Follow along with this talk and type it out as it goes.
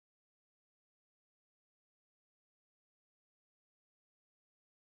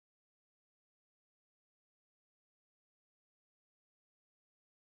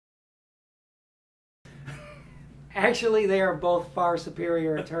Actually, they are both far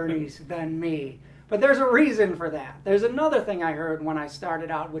superior attorneys than me. But there's a reason for that. There's another thing I heard when I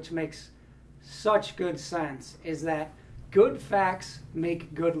started out, which makes such good sense, is that good facts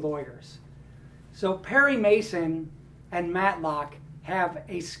make good lawyers. So Perry Mason and Matlock have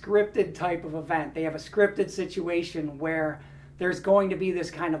a scripted type of event. They have a scripted situation where there's going to be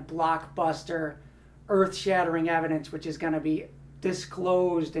this kind of blockbuster, earth-shattering evidence which is going to be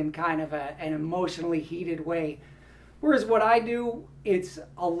disclosed in kind of an emotionally heated way. Whereas what I do, it's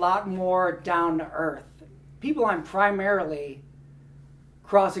a lot more down to earth. People I'm primarily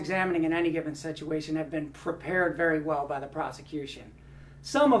cross-examining in any given situation have been prepared very well by the prosecution.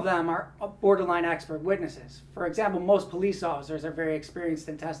 Some of them are borderline expert witnesses. For example, most police officers are very experienced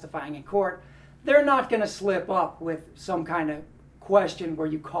in testifying in court. They're not going to slip up with some kind of question where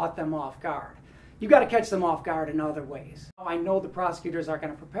you caught them off guard. You've got to catch them off guard in other ways. I know the prosecutors are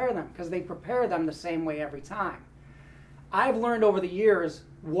going to prepare them because they prepare them the same way every time. I've learned over the years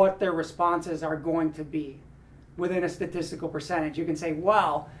what their responses are going to be within a statistical percentage. You can say,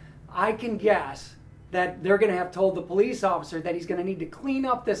 well, I can guess that they're going to have told the police officer that he's going to need to clean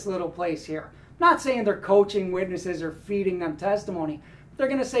up this little place here. I'm not saying they're coaching witnesses or feeding them testimony. They're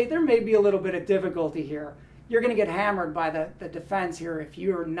going to say there may be a little bit of difficulty here. You're going to get hammered by the defense here if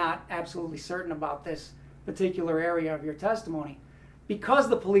you're not absolutely certain about this particular area of your testimony. Because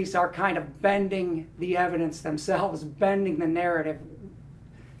the police are kind of bending the evidence themselves, bending the narrative,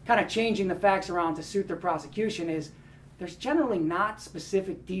 kind of changing the facts around to suit their prosecution, is there's generally not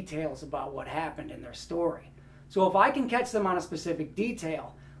specific details about what happened in their story. So if I can catch them on a specific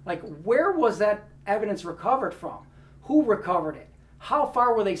detail, like where was that evidence recovered from? Who recovered it? How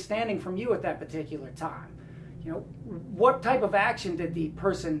far were they standing from you at that particular time? You know, what type of action did the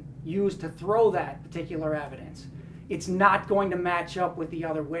person use to throw that particular evidence? It's not going to match up with the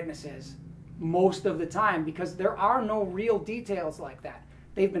other witnesses most of the time because there are no real details like that.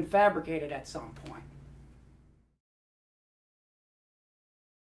 They've been fabricated at some point.